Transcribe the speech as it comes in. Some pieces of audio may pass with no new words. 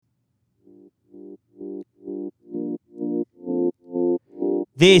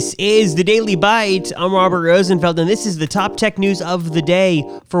This is the Daily Bite. I'm Robert Rosenfeld, and this is the top tech news of the day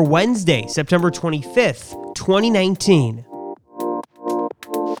for Wednesday, September 25th, 2019.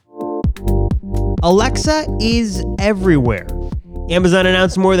 Alexa is everywhere. Amazon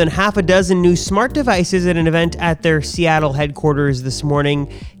announced more than half a dozen new smart devices at an event at their Seattle headquarters this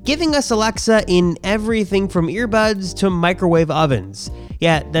morning, giving us Alexa in everything from earbuds to microwave ovens.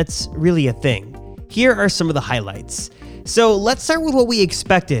 Yeah, that's really a thing. Here are some of the highlights. So let's start with what we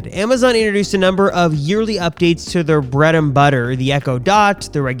expected. Amazon introduced a number of yearly updates to their bread and butter, the Echo Dot,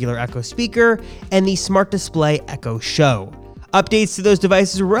 the regular Echo speaker, and the Smart Display Echo Show. Updates to those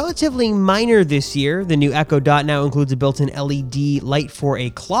devices were relatively minor this year. The new Echo Dot now includes a built-in LED light for a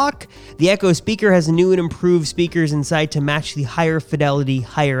clock. The Echo speaker has new and improved speakers inside to match the higher fidelity,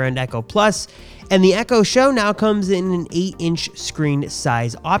 higher-end Echo Plus. And the Echo Show now comes in an 8-inch screen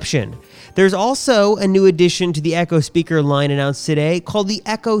size option. There's also a new addition to the Echo speaker line announced today called the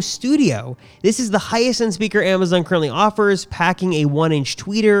Echo Studio. This is the highest-end speaker Amazon currently offers, packing a 1-inch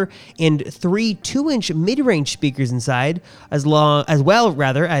tweeter and 3 2-inch mid-range speakers inside, as well as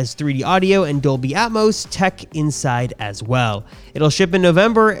 3D audio and Dolby Atmos tech inside as well. It'll ship in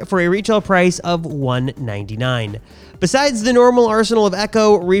November for a retail price of $199. Besides the normal arsenal of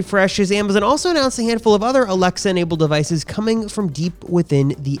Echo refreshes, Amazon also announced a handful of other Alexa-enabled devices coming from deep within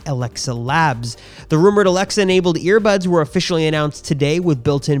the Alexa labs. The rumored Alexa-enabled earbuds were officially announced today with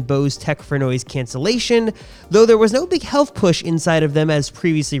built-in Bose Tech for noise cancellation, though there was no big health push inside of them as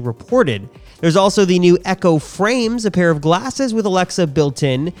previously reported. There's also the new Echo Frames, a pair of glasses with Alexa built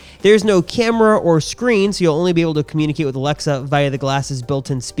in. There's no camera or screen, so you'll only be able to communicate with Alexa via the glasses'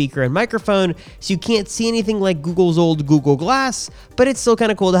 built-in speaker and microphone, so you can't see anything like Google's old Google Glass, but it's still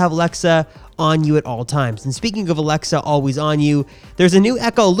kind of cool to have Alexa on you at all times. And speaking of Alexa always on you, there's a new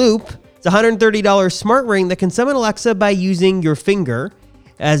Echo Loop. It's a $130 smart ring that can summon Alexa by using your finger.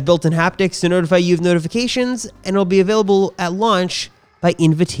 It has built-in haptics to notify you of notifications, and it'll be available at launch by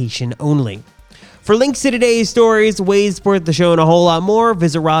invitation only. For links to today's stories, ways to support the show, and a whole lot more,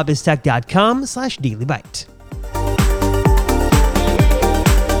 visit robistech.com/dailybite.